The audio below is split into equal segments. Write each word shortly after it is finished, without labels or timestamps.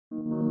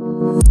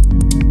So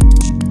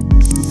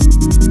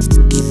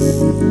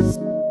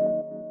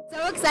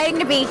exciting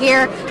to be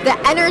here. The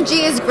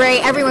energy is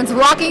great. Everyone's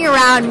walking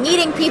around,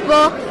 meeting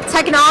people.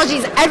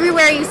 Technology's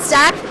everywhere you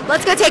step.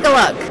 Let's go take a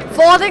look.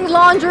 Folding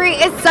laundry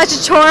is such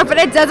a chore, but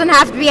it doesn't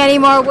have to be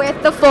anymore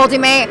with the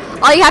Foldimate.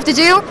 All you have to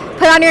do,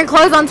 put on your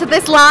clothes onto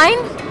this line.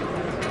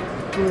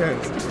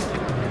 Yes.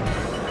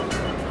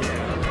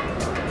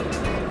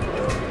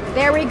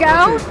 There we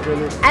go.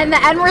 And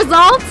the end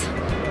result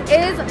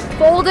is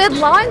folded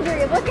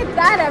laundry. Look at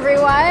that,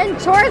 everyone.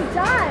 Chores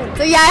done.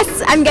 So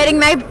yes, I'm getting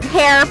my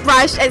hair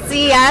brushed at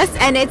CES,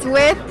 and it's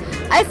with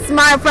a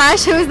smart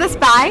brush. Who is this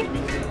by?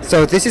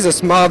 So this is a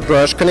smart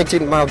brush,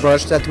 connected smart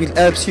brush that will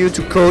help you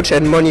to coach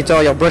and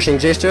monitor your brushing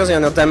gestures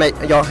and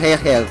your hair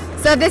health.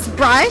 So this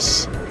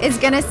brush is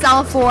gonna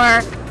sell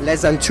for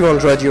less than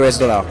 $200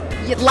 US.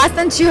 Less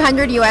than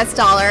 $200 US.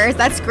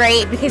 That's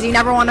great because you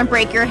never want to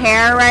break your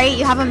hair, right?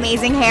 You have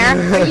amazing hair.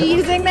 Are you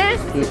using this?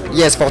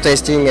 Yes, for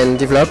testing and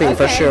developing,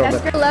 for sure. That's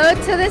great. Hello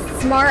to the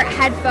smart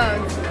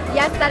headphones.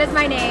 Yes, that is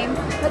my name.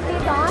 Put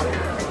these on.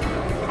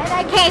 And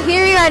I can't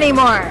hear you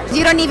anymore.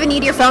 You don't even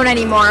need your phone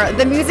anymore.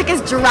 The music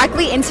is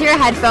directly into your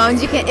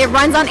headphones. It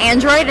runs on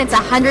Android and it's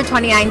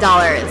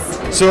 $129.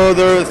 So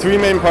there are three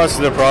main parts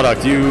to the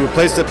product. You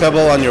place the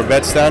pebble on your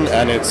bedstand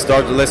and it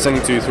starts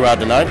listening to you throughout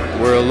the night.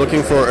 We're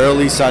looking for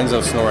early signs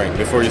of snoring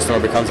before your snore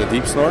becomes a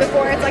deep snore.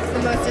 Before it's like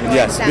the most annoying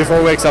Yes, sound. before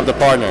it wakes up the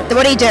partner. So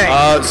what are you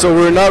doing? So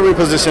we're not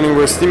repositioning,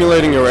 we're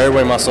stimulating your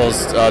airway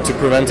muscles to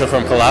prevent it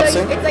from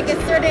collapsing. So it's like a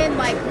certain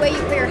way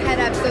you put your head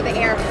up so the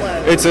air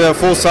flows. It's a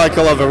full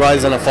cycle of a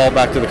rise and a fall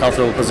back to the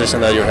comfortable position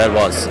that your head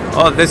was.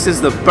 Oh, this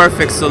is the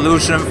perfect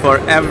solution for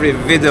every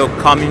video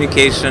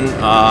communication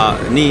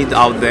need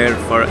out there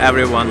for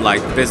everyone,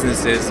 like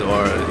businesses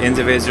or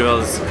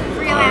individuals,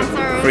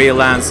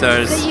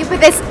 freelancers. So you put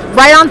this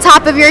right on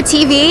top of your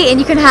TV and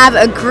you can have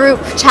a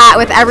group chat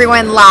with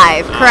everyone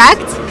live,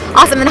 correct?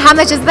 Awesome. And how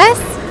much is this?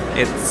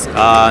 It's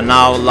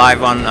now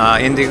live on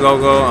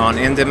Indiegogo on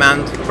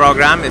In-Demand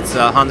program. It's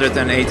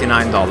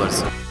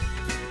 $189.